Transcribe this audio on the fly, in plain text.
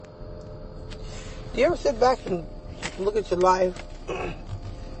Do you ever sit back and look at your life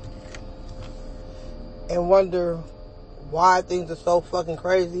and wonder why things are so fucking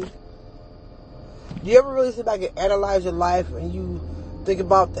crazy? Do you ever really sit back and analyze your life and you think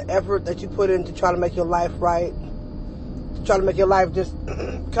about the effort that you put in to try to make your life right, to try to make your life just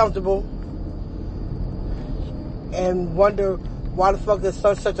comfortable, and wonder why the fuck that's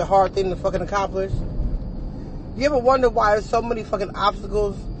such a hard thing to fucking accomplish? You ever wonder why there's so many fucking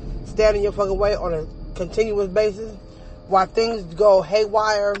obstacles stand in your fucking way on a continuous basis? Why things go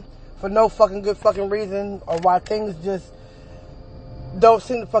haywire for no fucking good fucking reason? Or why things just don't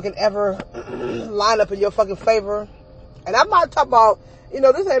seem to fucking ever line up in your fucking favor? And I'm not talking about,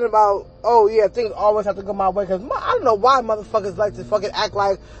 this ain't about, oh yeah, things always have to go my way. Cause I don't know why motherfuckers like to fucking act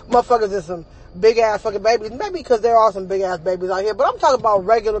like motherfuckers is some big ass fucking babies. Maybe because there are some big ass babies out here. But I'm talking about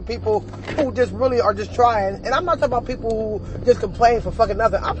regular people who just really are just trying. And I'm not talking about people who just complain for fucking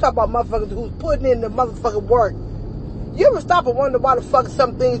nothing. I'm talking about motherfuckers who's putting in the motherfucking work. You ever stop and wonder why the fuck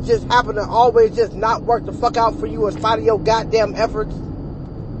some things just happen to always just not work the fuck out for you in spite of your goddamn efforts?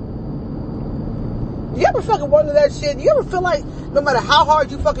 You ever fucking wonder that shit? You ever feel like no matter how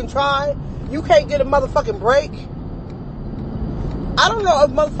hard you fucking try, you can't get a motherfucking break? I don't know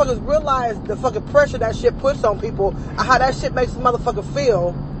if motherfuckers realize the fucking pressure that shit puts on people and how that shit makes a motherfucker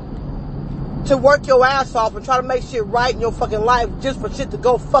feel to work your ass off and try to make shit right in your fucking life just for shit to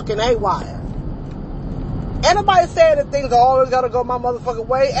go fucking haywire. Ain't nobody saying that things are always gotta go my motherfucking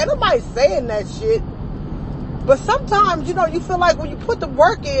way. Ain't nobody saying that shit. But sometimes, you feel like when you put the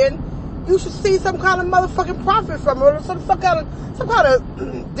work in, you should see some kind of motherfucking profit from it, or some kind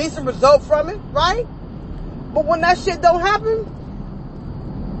of decent result from it, right? But when that shit don't happen,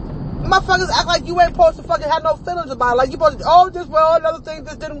 motherfuckers act like you ain't supposed to fucking have no feelings about it. Like you supposed to, another thing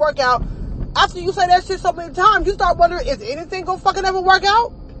just didn't work out. After you say that shit so many times, you start wondering, is anything gonna fucking ever work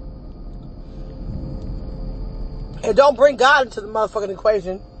out? And don't bring God into the motherfucking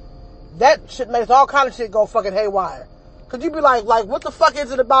equation. That shit makes all kind of shit go fucking haywire. Cause you be like, what the fuck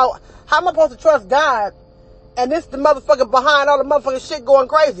is it about? How am I supposed to trust God? And this the motherfucker behind all the motherfucking shit going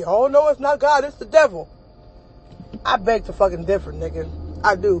crazy. Oh no, it's not God, it's the devil. I beg to fucking differ, nigga.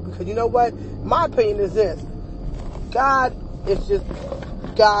 I do. Because you know what? My opinion is this. God is just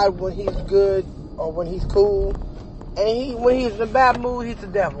God when he's good or when he's cool. And when he's in a bad mood, he's the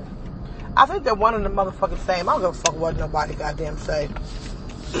devil. I think they're one and the motherfucking same. I don't give a fuck what nobody goddamn say.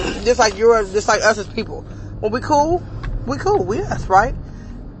 Just like us as people. When we cool, we us, right?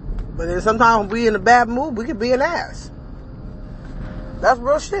 But then sometimes when we in a bad mood, we can be an ass. That's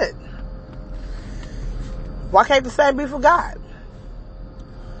real shit. Why can't the same be for God?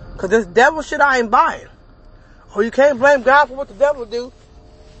 Cause this devil shit I ain't buying. Or you can't blame God for what the devil do.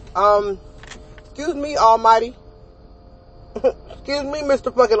 Excuse me, Almighty. Excuse me,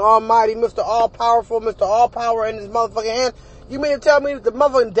 Mr. fucking Almighty, Mr. All-Powerful, Mr. All-Power in his motherfucking hand. You mean to tell me that the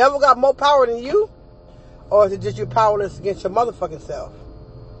motherfucking devil got more power than you? Or is it just you powerless against your motherfucking self?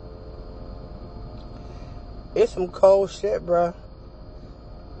 It's some cold shit, bruh.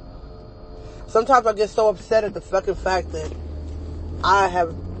 Sometimes I get so upset at the fucking fact that I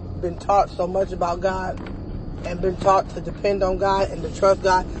have been taught so much about God and been taught to depend on God and to trust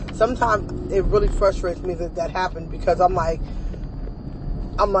God. Sometimes it really frustrates me that happened because I'm like,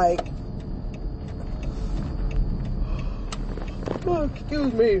 oh,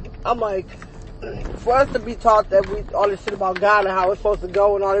 excuse me. I'm like, for us to be taught that all this shit about God and how it's supposed to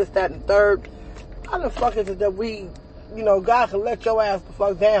go and all this, that, and third, how the fuck is it that God can let your ass the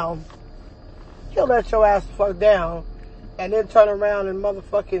fuck down? He'll let your ass the fuck down and then turn around and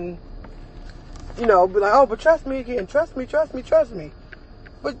motherfucking, be like, oh, but trust me again. Trust me.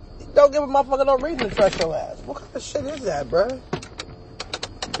 But don't give a motherfucker no reason to trust your ass. What kind of shit is that, bruh?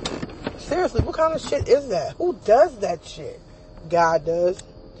 Seriously, what kind of shit is that? Who does that shit? God does.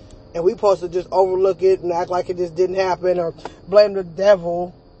 And we supposed to just overlook it and act like it just didn't happen or blame the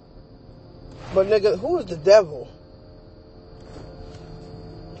devil. But nigga, who is the devil?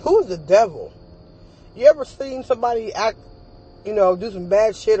 Who is the devil? You ever seen somebody act, do some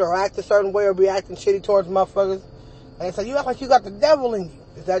bad shit or act a certain way or be acting shitty towards motherfuckers? And so you act like you got the devil in you.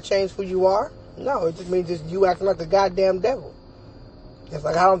 Does that change who you are? No, it just means just you acting like the goddamn devil. It's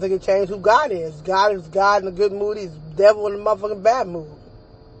like I don't think it changed who God is. God is God in a good mood. He's devil in a motherfucking bad mood.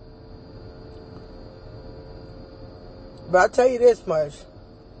 But I tell you this much.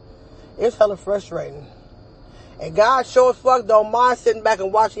 It's hella frustrating. And God sure as fuck don't mind sitting back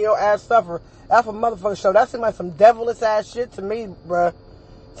and watching your ass suffer. That's a motherfucking show. That seems like some devilish ass shit to me, bruh.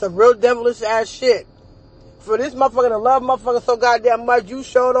 Some real devilish ass shit. For this motherfucker to love motherfucker so goddamn much, you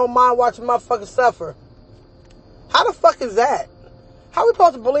sure don't mind watching motherfuckers suffer. How the fuck is that? How we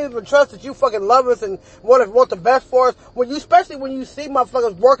supposed to believe and trust that you fucking love us and want the best for us especially when you see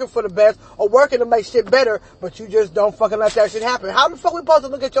motherfuckers working for the best or working to make shit better, but you just don't fucking let that shit happen? How the fuck we supposed to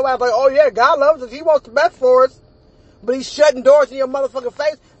look at your ass like, oh yeah, God loves us, he wants the best for us, but he's shutting doors in your motherfucking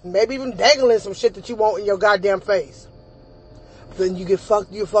face, maybe even dangling some shit that you want in your goddamn face? Then you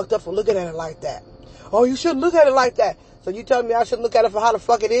fucked up for looking at it like that. Oh, you shouldn't look at it like that. So you telling me I shouldn't look at it for how the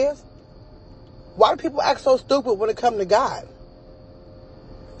fuck it is? Why do people act so stupid when it comes to God?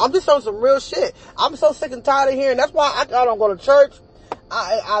 I'm just on some real shit. I'm so sick and tired of hearing. That's why I don't go to church. When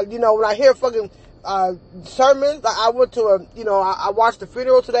I hear fucking sermons, I went to I watched the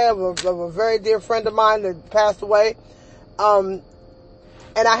funeral today of a very dear friend of mine that passed away. And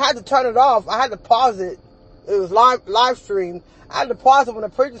I had to turn it off. I had to pause it. It was live stream. I had to pause it when the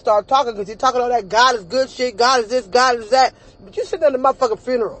preacher started talking because he's talking all that God is good shit, God is this, God is that. But you sitting at the motherfucking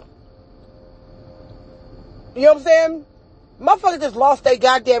funeral. You know what I'm saying? Motherfucker just lost their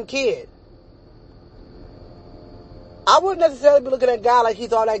goddamn kid. I wouldn't necessarily be looking at God like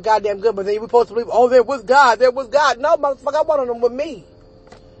he's all that goddamn good, but then we're supposed to believe, oh, there was God. No, motherfucker, I wanted him with me.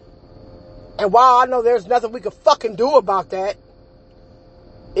 And while I know there's nothing we can fucking do about that,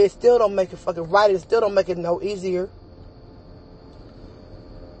 it still don't make it fucking right. It still don't make it no easier.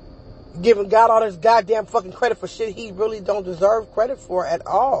 Giving God all this goddamn fucking credit for shit he really don't deserve credit for at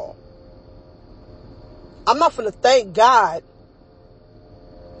all. I'm not finna thank God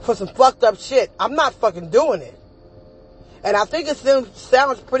for some fucked up shit. I'm not fucking doing it. And I think it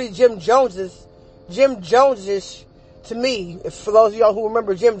sounds pretty Jim Jones-ish to me. For those of y'all who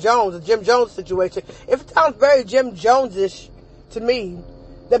remember Jim Jones, the Jim Jones situation, it sounds very Jim Jones-ish to me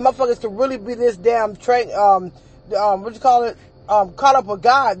that motherfuckers can really be this damn caught up with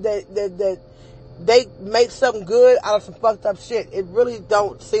God that they make something good out of some fucked up shit. It really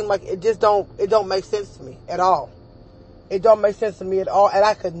don't seem like it don't make sense to me at all. It don't make sense to me at all, and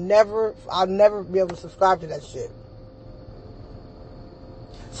I'll never be able to subscribe to that shit.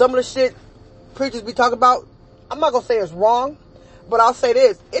 Some of the shit preachers be talking about, I'm not gonna say it's wrong, but I'll say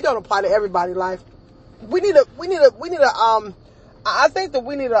this: it don't apply to everybody's life. I think that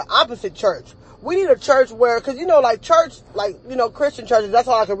we need an opposite church. We need a church where, cause Christian churches, that's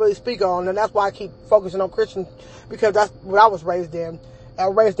all I can really speak on, and that's why I keep focusing on Christian, because that's what I was raised as.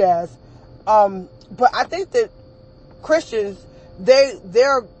 But I think that Christians, they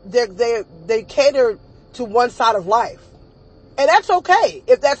cater to one side of life. And that's okay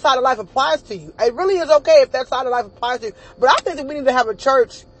if that side of life applies to you. It really is okay if that side of life applies to you. But I think that we need to have a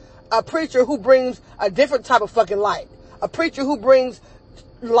preacher who brings a different type of fucking light. A preacher who brings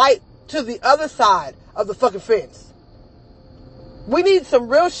light to the other side of the fucking fence. We need some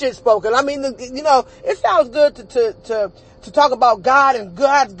real shit spoken. I mean, it sounds good to talk about God and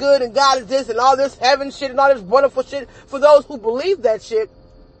God's good and God is this and all this heaven shit and all this wonderful shit for those who believe that shit.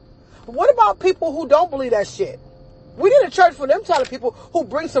 But what about people who don't believe that shit? We need a church for them type of people who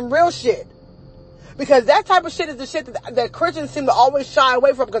bring some real shit. Because that type of shit is the shit that Christians seem to always shy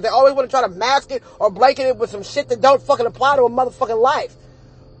away from, because they always want to try to mask it or blanket it with some shit that don't fucking apply to a motherfucking life.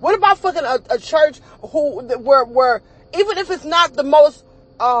 What about fucking a church where even if it's not the most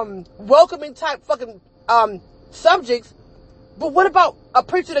welcoming type fucking subjects, but what about a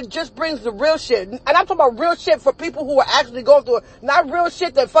preacher that just brings the real shit? And I'm talking about real shit for people who are actually going through it, not real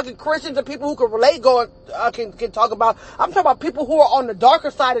shit that fucking Christians and people who can relate can talk about. I'm talking about people who are on the darker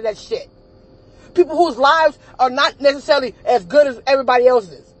side of that shit. People whose lives are not necessarily as good as everybody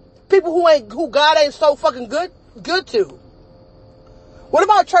else's. People who God ain't so fucking good to. What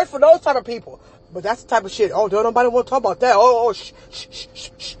about church for those type of people? But that's the type of shit. Oh, don't nobody want to talk about that.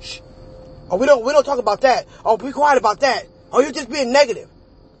 Shh. Oh, we don't talk about that. Oh, be quiet about that. Oh, you're just being negative.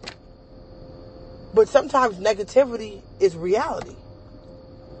 But sometimes negativity is reality.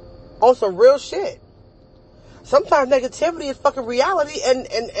 On some real shit. Sometimes negativity is fucking reality,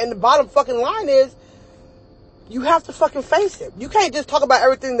 and the bottom fucking line is, you have to fucking face it. You can't just talk about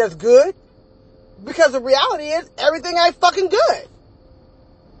everything that's good, because the reality is, everything ain't fucking good.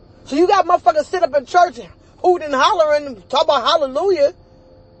 So you got motherfuckers sit up in church, hooting and hollering, and talk about hallelujah,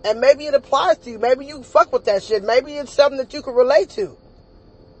 and maybe it applies to you. Maybe you fuck with that shit. Maybe it's something that you can relate to.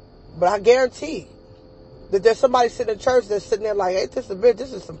 But I guarantee that there's somebody sitting in church that's sitting there like, hey, this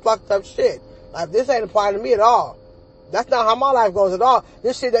is some fucked up shit. Like, this ain't applying to me at all. That's not how my life goes at all.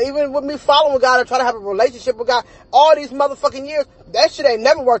 This shit, even with me following God and trying to have a relationship with God all these motherfucking years, that shit ain't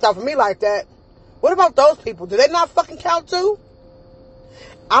never worked out for me like that. What about those people? Do they not fucking count too?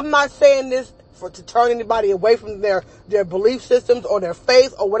 I'm not saying this to turn anybody away from their belief systems or their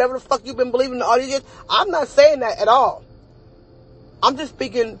faith or whatever the fuck you've been believing all these years. I'm not saying that at all. I'm just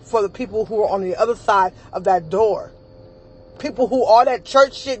speaking for the people who are on the other side of that door. People who all that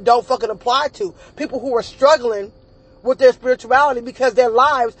church shit don't fucking apply to. People who are struggling with their spirituality because their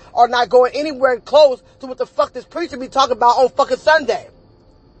lives are not going anywhere close to what the fuck this preacher be talking about on fucking Sunday.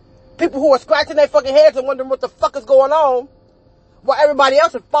 People who are scratching their fucking heads and wondering what the fuck is going on while everybody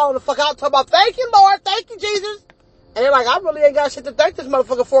else is falling the fuck out talking about, thank you, Lord, thank you, Jesus. And they're like, I really ain't got shit to thank this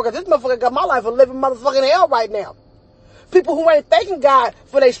motherfucker for because this motherfucker got my life a living motherfucking hell right now. People who ain't thanking God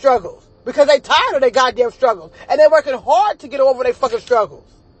for their struggles because they tired of their goddamn struggles and they're working hard to get over their fucking struggles.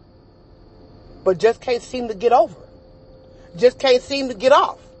 But just can't seem to get over. Just can't seem to get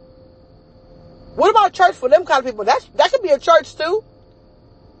off. What about church for them kind of people? That could be a church too.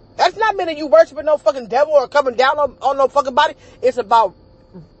 That's not meaning you worshiping no fucking devil or coming down on no fucking body. It's about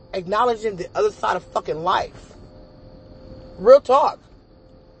acknowledging the other side of fucking life. Real talk.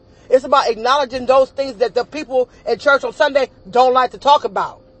 It's about acknowledging those things that the people in church on Sunday don't like to talk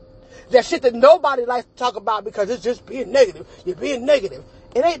about. That shit that nobody likes to talk about because it's just being negative. You're being negative.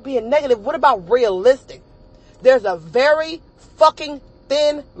 It ain't being negative. What about realistic? There's a very fucking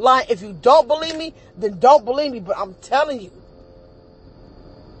thin line. If you don't believe me, then don't believe me. But I'm telling you,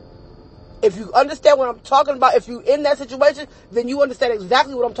 if you understand what I'm talking about, if you're in that situation, then you understand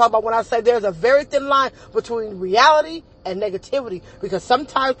exactly what I'm talking about when I say there's a very thin line between reality and negativity. Because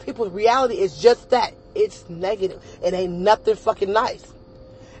sometimes people's reality is just that. It's negative. It ain't nothing fucking nice.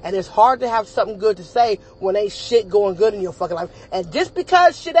 And it's hard to have something good to say when ain't shit going good in your fucking life. And just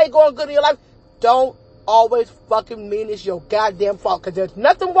because shit ain't going good in your life, don't always fucking mean it's your goddamn fault. Because there's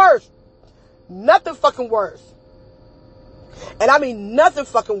nothing worse. Nothing fucking worse. And I mean nothing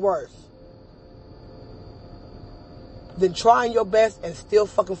fucking worse than trying your best and still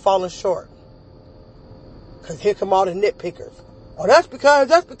fucking falling short. Because here come all the nitpickers. Oh, that's because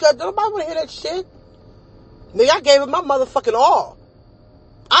nobody want to hear that shit. Nigga, I gave it my motherfucking all.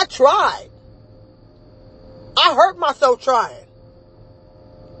 I tried. I hurt myself trying.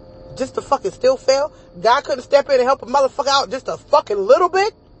 Just to fucking still fail? God couldn't step in and help a motherfucker out just a fucking little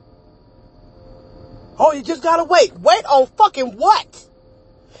bit? Oh, you just gotta wait. Wait on fucking what?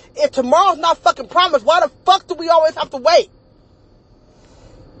 If tomorrow's not fucking promised, why the fuck do we always have to wait?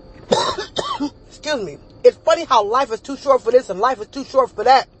 Excuse me. It's funny how life is too short for this and life is too short for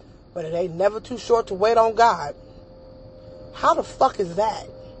that. But it ain't never too short to wait on God. How the fuck is that?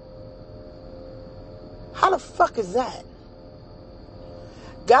 How the fuck is that?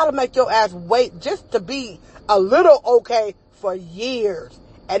 Gotta make your ass wait just to be a little okay for years.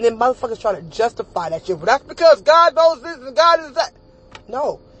 And then motherfuckers try to justify that shit. But that's because God knows this and God is that.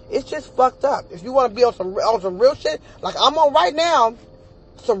 No. It's just fucked up. If you want to be on some real shit, like I'm on right now,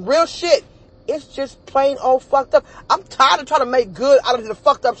 some real shit, it's just plain old fucked up. I'm tired of trying to make good out of the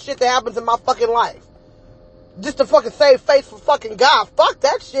fucked up shit that happens in my fucking life. Just to fucking save face for fucking God. Fuck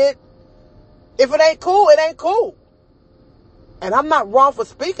that shit. If it ain't cool, it ain't cool. And I'm not wrong for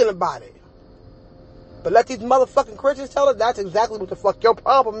speaking about it. But let these motherfucking Christians tell us that's exactly what the fuck your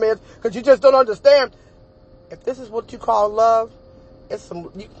problem is. Because you just don't understand. If this is what you call love, you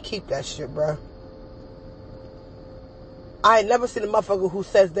can keep that shit, bro. I ain't never seen a motherfucker who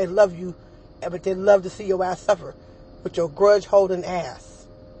says they love you, but they love to see your ass suffer with your grudge holding ass.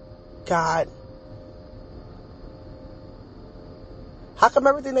 God. How come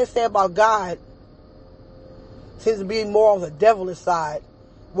everything they say about God seems to be more on the devilish side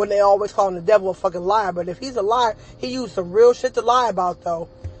when they always call him the devil a fucking liar? But if he's a liar, he used some real shit to lie about, though.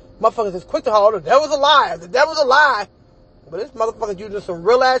 Motherfuckers is quick to hold, the devil's a liar, the devil's a lie. But this motherfucker's using some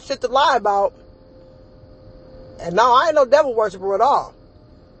real ass shit to lie about. And no, I ain't no devil worshiper at all.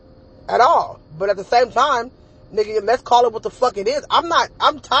 At all. But at the same time, nigga, let's call it what the fuck it is. I'm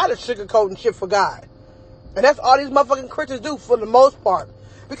tired of sugarcoating shit for God. And that's all these motherfucking Christians do for the most part.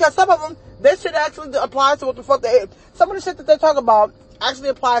 Because some of them, this shit actually applies to what the fuck some of the shit that they talk about actually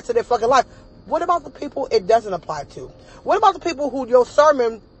applies to their fucking life. What about the people it doesn't apply to? What about the people who your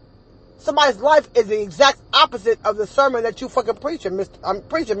sermon, somebody's life is the exact opposite of the sermon that you fucking preaching,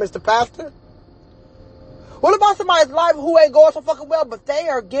 Mr. Pastor? What about somebody's life who ain't going so fucking well, but they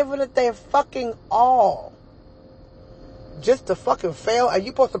are giving it their fucking all just to fucking fail, and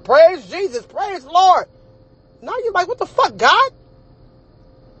you supposed to praise Jesus, praise the Lord? Now you're like, what the fuck, God?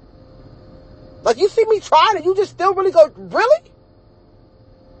 Like, you see me trying and you just still really go, really?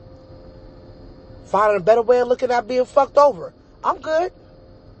 Finding a better way of looking at being fucked over. I'm good.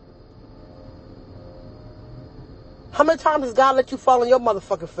 How many times has God let you fall on your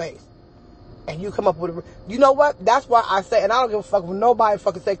motherfucking face? And you come up with you know what? That's why I say, and I don't give a fuck when nobody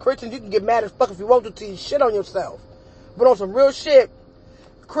fucking say, Christians, you can get mad as fuck if you want to till you shit on yourself. But on some real shit,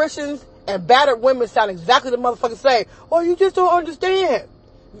 Christians and battered women sound exactly the motherfucking same. Oh, you just don't understand.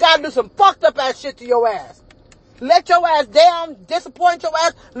 God do some fucked up ass shit to your ass. let your ass down, disappoint your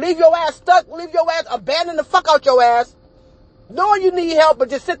ass, leave your ass stuck, leave your ass, abandon the fuck out your ass, knowing you need help, but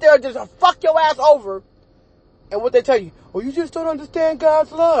just sit there and just fuck your ass over. And what they tell you, well, you just don't understand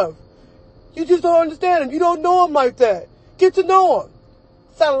God's love. You just don't understand him. You don't know him like that. Get to know him.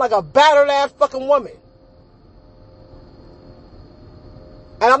 Sounding like a battered ass fucking woman.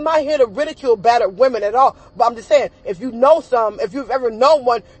 And I'm not here to ridicule battered women at all. But I'm just saying, if you know some, if you've ever known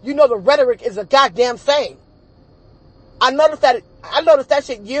one, you know the rhetoric is a goddamn same. I noticed that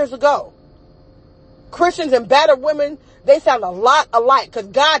shit years ago. Christians and battered women, they sound a lot alike. Because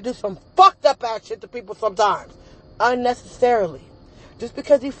God do some fucked up ass shit to people sometimes. Unnecessarily. Just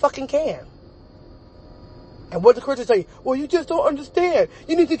because he fucking can. And what the Christians say, well, you just don't understand.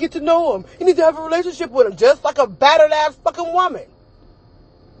 You need to get to know him. You need to have a relationship with him. Just like a battered ass fucking woman.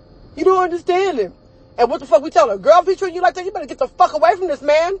 You don't understand him. And what the fuck we tell her? Girl, if he treating you like that, you better get the fuck away from this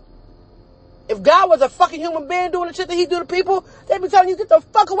man. If God was a fucking human being doing the shit that he do to people, they'd be telling you, get the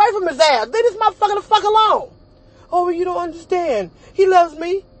fuck away from his ass. Leave this motherfucker the fuck alone. Oh, you don't understand. He loves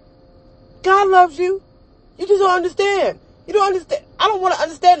me. God loves you. You just don't understand. You don't understand. I don't want to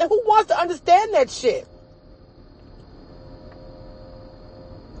understand that. Who wants to understand that shit?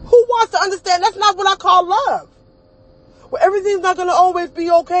 Who wants to understand? That's not what I call love. Well, everything's not going to always be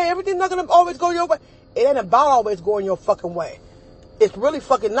okay. Everything's not going to always go your way. It ain't about always going your fucking way. It's really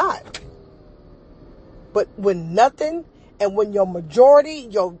fucking not. But when nothing, and when your majority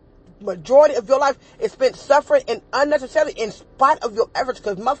of your life is spent suffering and unnecessarily in spite of your efforts,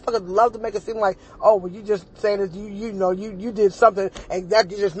 because motherfuckers love to make it seem like, oh, well, you just saying that you did something and that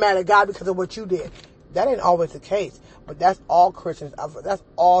you're just mad at God because of what you did. That ain't always the case. But that's all Christians. That's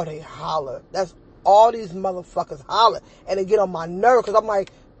all they holler. That's all these motherfuckers holler. And they get on my nerve because I'm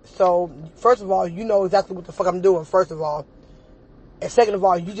like, so, first of all, you know exactly what the fuck I'm doing, first of all. And second of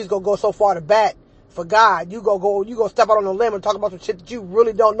all, you just gonna go so far to bat for God. You go step out on a limb and talk about some shit that you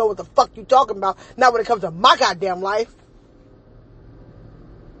really don't know what the fuck you talking about. Not when it comes to my goddamn life.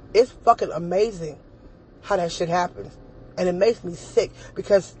 It's fucking amazing how that shit happens. And it makes me sick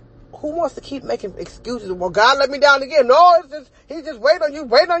because who wants to keep making excuses? Well, God let me down again. No, he's just waiting on you,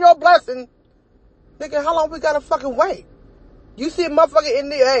 waiting on your blessing. Nigga, how long we gotta fucking wait? You see a motherfucker in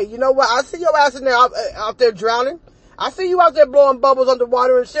there, hey, you know what? I see your ass in there out there drowning. I see you out there blowing bubbles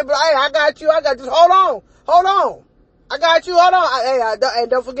underwater and shit, but hey, I got you. Just hold on. I got you, hold on. Hey,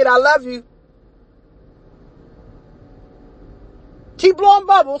 don't forget I love you. Keep blowing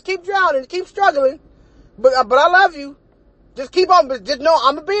bubbles, keep drowning, keep struggling. But I love you. Just keep on, but just know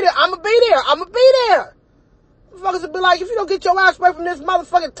I'ma be there. Motherfuckers will be like, if you don't get your ass away from this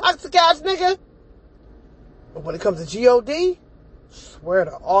motherfucking toxic ass nigga. But when it comes to G.O.D., swear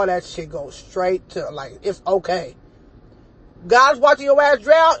to all that shit goes straight to, like, it's okay. God's watching your ass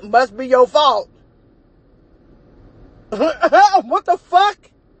drown, must be your fault. What the fuck?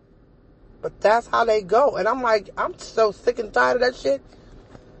 But that's how they go. And I'm like, I'm so sick and tired of that shit.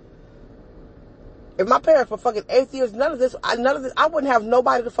 If my parents were fucking atheists, none of this, I wouldn't have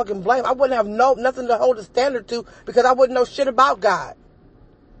nobody to fucking blame. I wouldn't have nothing to hold a standard to because I wouldn't know shit about God.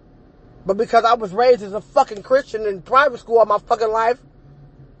 But because I was raised as a fucking Christian in private school all my fucking life,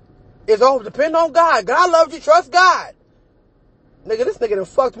 it's all depend on God. God loves you, trust God. Nigga, this nigga done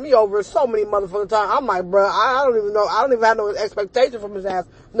fucked me over so many motherfucking times. I'm like, bro, I don't even know. I don't even have no expectation from his ass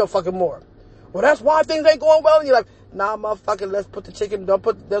no fucking more. Well, that's why things ain't going well in your life. Nah, motherfucker, let's put the chicken, don't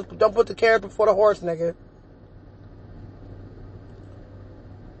put the carrot before the horse, nigga.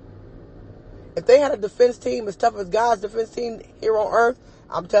 If they had a defense team as tough as God's defense team here on earth,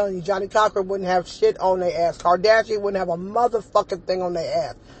 I'm telling you, Johnny Cochran wouldn't have shit on their ass. Kardashian wouldn't have a motherfucking thing on their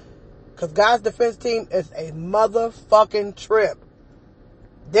ass. Because God's defense team is a motherfucking trip.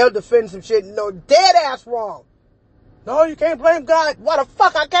 They'll defend some shit, no, dead ass wrong. No, you can't blame God. Why the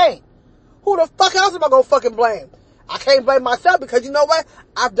fuck I can't? Who the fuck else am I gonna fucking blame? I can't blame myself because you know what?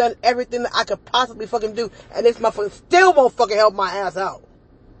 I've done everything that I could possibly fucking do. And this motherfucker still won't fucking help my ass out.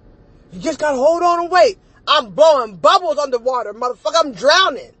 You just gotta hold on and wait. I'm blowing bubbles underwater, motherfucker. I'm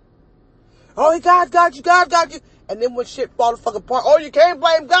drowning. Oh, God got you. And then when shit fall the fuck apart, oh, you can't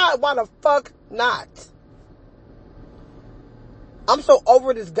blame God. Why the fuck not? I'm so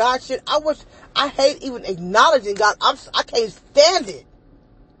over this God shit. I hate even acknowledging God. I can't stand it.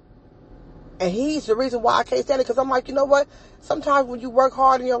 And he's the reason why I can't stand it. Because I'm like, you know what? Sometimes when you work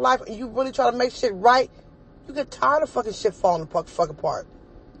hard in your life and you really try to make shit right, you get tired of fucking shit falling the fuck apart.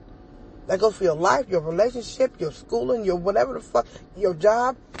 That goes for your life, your relationship, your schooling, your whatever the fuck, your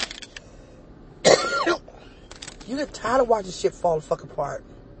job. You get tired of watching shit fall the fuck apart.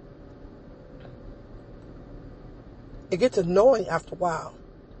 It gets annoying after a while.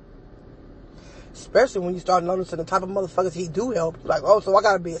 Especially when you start noticing the type of motherfuckers he do help. Like, oh, so I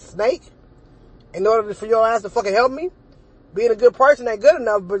gotta be a snake in order for your ass to fucking help me? Being a good person ain't good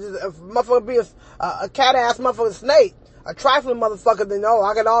enough, but just if motherfucker be a cat-ass motherfucking snake, a trifling motherfucker, then no,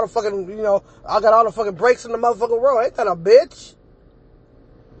 I got all the fucking, I got all the fucking breaks in the motherfucking world. Ain't that a bitch?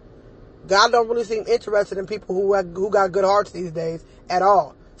 God don't really seem interested in people who got good hearts these days at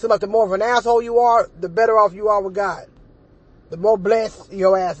all. Seems like the more of an asshole you are, the better off you are with God. The more blessed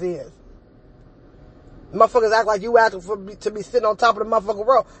your ass is. Motherfuckers act like you asking to be sitting on top of the motherfucking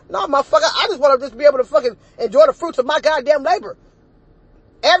world. No, motherfucker, I just want to just be able to fucking enjoy the fruits of my goddamn labor.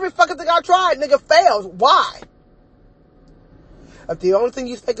 Every fucking thing I tried, nigga, fails. Why? If the only thing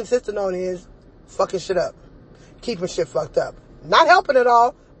you stay consistent on is fucking shit up. Keeping shit fucked up. Not helping at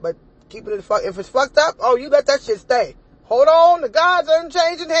all, but keeping it if it's fucked up, oh, you let that shit stay. Hold on, the God's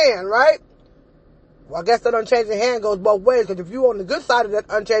unchanging hand, right? Well, I guess that unchanging hand goes both ways, because if you're on the good side of that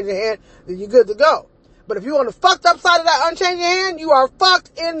unchanging hand, then you're good to go. But if you're on the fucked up side of that unchanging hand, you are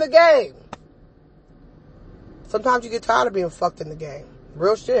fucked in the game. Sometimes you get tired of being fucked in the game.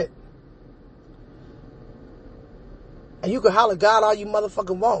 Real shit. And you can holler God all you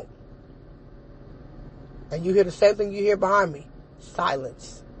motherfucking want. And you hear the same thing you hear behind me.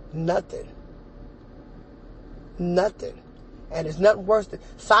 Silence. Nothing. Nothing. And it's nothing worse than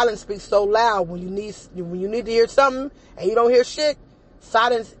silence speaks so loud when you need to hear something and you don't hear shit.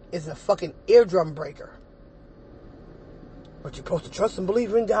 Silence is a fucking eardrum breaker. But you're supposed to trust and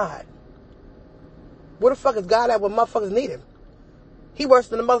believe in God. Where the fuck is God at when motherfuckers need him? He worse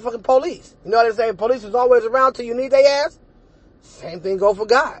than the motherfucking police. You know what they say? Police is always around till you need their ass. Same thing go for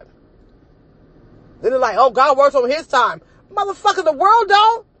God. Then they're like, oh, God works on his time. Motherfucker, the world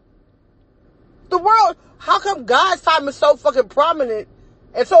don't. The world, how come God's time is so fucking prominent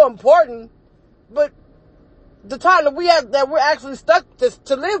and so important, but the time that we're actually stuck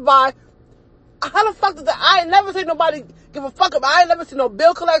to live by, how the fuck I ain't never seen nobody give a fuck about, I ain't never seen no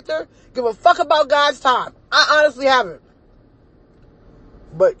bill collector give a fuck about God's time. I honestly haven't.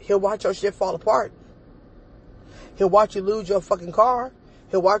 But he'll watch your shit fall apart. He'll watch you lose your fucking car.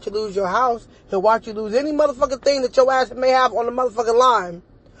 He'll watch you lose your house. He'll watch you lose any motherfucking thing that your ass may have on the motherfucking line,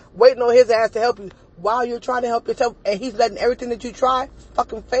 waiting on his ass to help you while you're trying to help yourself, and he's letting everything that you try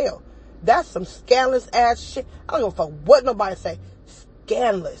fucking fail. That's some scandalous ass shit. I don't give a fuck what nobody say.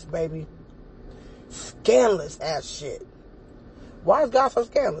 Scandalous, baby. Scandalous ass shit. Why is God so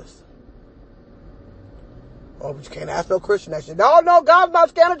scandalous? Oh, but you can't ask no Christian that shit. No, God's not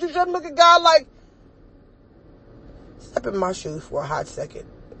scandalous. You shouldn't look at God like... Step in my shoes for a hot second.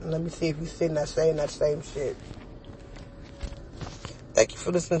 And let me see if you're saying that same shit. Thank you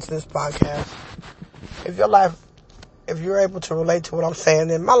for listening to this podcast. If you're able to relate to what I'm saying,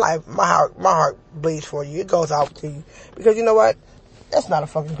 then my heart bleeds for you. It goes out to you. Because you know what? That's not a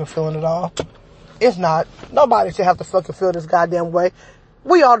fucking good feeling at all. It's not. Nobody should have to fucking feel this goddamn way.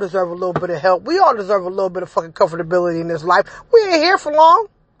 We all deserve a little bit of help. We all deserve a little bit of fucking comfortability in this life. We ain't here for long.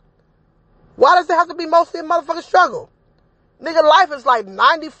 Why does it have to be mostly a motherfucking struggle? Nigga, life is like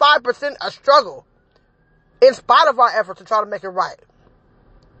 95% a struggle. In spite of our efforts to try to make it right.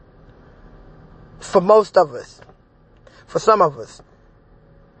 For most of us. For some of us.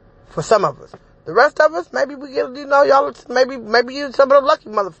 The rest of us, maybe we get, y'all, maybe you're some of the lucky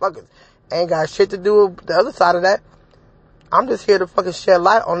motherfuckers. Ain't got shit to do with the other side of that. I'm just here to fucking shed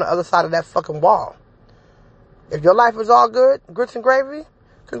light on the other side of that fucking wall. If your life is all good, grits and gravy,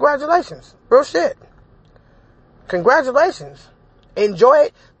 congratulations. Real shit. Congratulations. Enjoy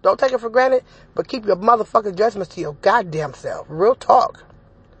it. Don't take it for granted. But keep your motherfucking judgments to your goddamn self. Real talk.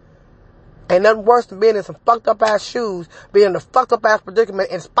 Ain't nothing worse than being in some fucked up ass shoes, being in a fucked up ass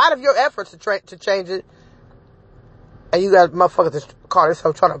predicament in spite of your efforts to change it. And you got motherfuckers that call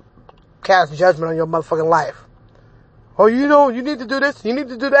themselves trying to cast judgment on your motherfucking life. Oh, you need to do this, you need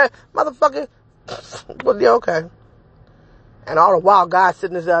to do that. Motherfucker. Well, yeah, okay. And all the while, God's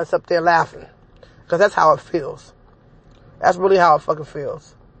sitting his ass up there laughing. Because that's how it feels. That's really how it fucking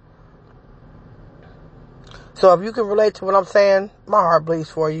feels. So if you can relate to what I'm saying, my heart bleeds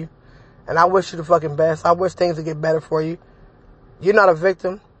for you. And I wish you the fucking best. I wish things would get better for you. You're not a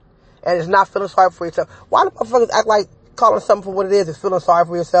victim. And it's not feeling sorry for yourself. Why do motherfuckers act like calling something for what it is feeling sorry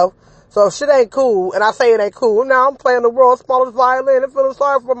for yourself? So if shit ain't cool, and I say it ain't cool, now I'm playing the world's smallest violin and feeling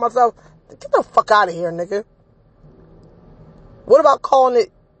sorry for myself. Get the fuck out of here, nigga. What about calling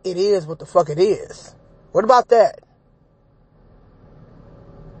it is what the fuck it is? What about that?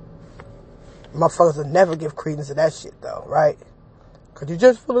 Motherfuckers will never give credence to that shit though, right? Cause you're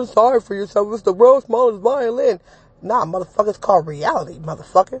just feeling sorry for yourself. It's the world's smallest violin. Nah, motherfucker, it's called reality,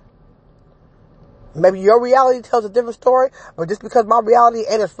 motherfucker. Maybe your reality tells a different story, but just because my reality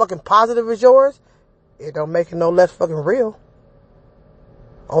ain't as fucking positive as yours, it don't make it no less fucking real.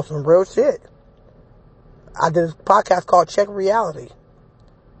 On some real shit. I did a podcast called Check Reality.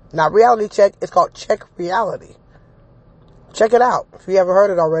 Not Reality Check, it's called Check Reality. Check it out if you haven't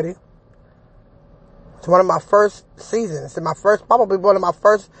heard it already. It's one of my first seasons. It's probably one of my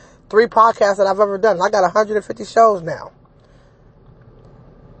first 3 podcasts that I've ever done. I got 150 shows now.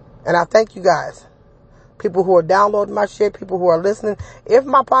 And I thank you guys. People who are downloading my shit, people who are listening. If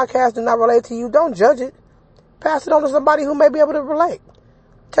my podcast do not relate to you, don't judge it. Pass it on to somebody who may be able to relate.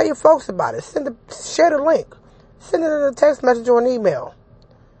 Tell your folks about it. Share the link. Send it in a text message or an email.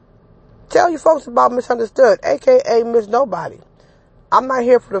 Tell your folks about Misunderstood, aka Miss Nobody. I'm not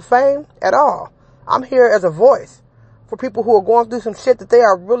here for the fame at all. I'm here as a voice for people who are going through some shit that they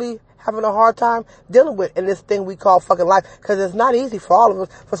are really having a hard time dealing with in this thing we call fucking life. Because it's not easy for all of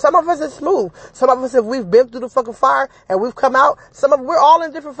us. For some of us, it's smooth. Some of us, if we've been through the fucking fire and we've come out, we're all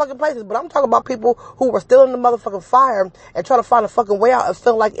in different fucking places. But I'm talking about people who are still in the motherfucking fire and trying to find a fucking way out and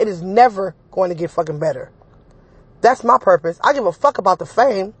feel like it is never going to get fucking better. That's my purpose. I give a fuck about the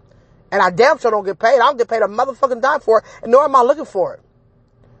fame. And I damn sure don't get paid. I don't get paid a motherfucking dime for it. And nor am I looking for it.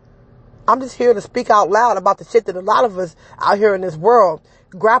 I'm just here to speak out loud about the shit that a lot of us out here in this world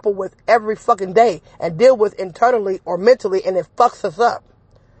grapple with every fucking day and deal with internally or mentally, and it fucks us up.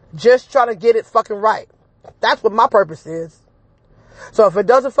 Just trying to get it fucking right. That's what my purpose is. So if it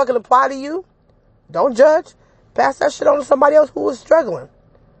doesn't fucking apply to you, don't judge. Pass that shit on to somebody else who is struggling.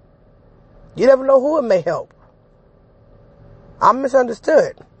 You never know who it may help. I'm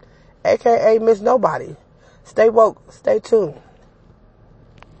Misunderstood, aka Miss Nobody. Stay woke. Stay tuned.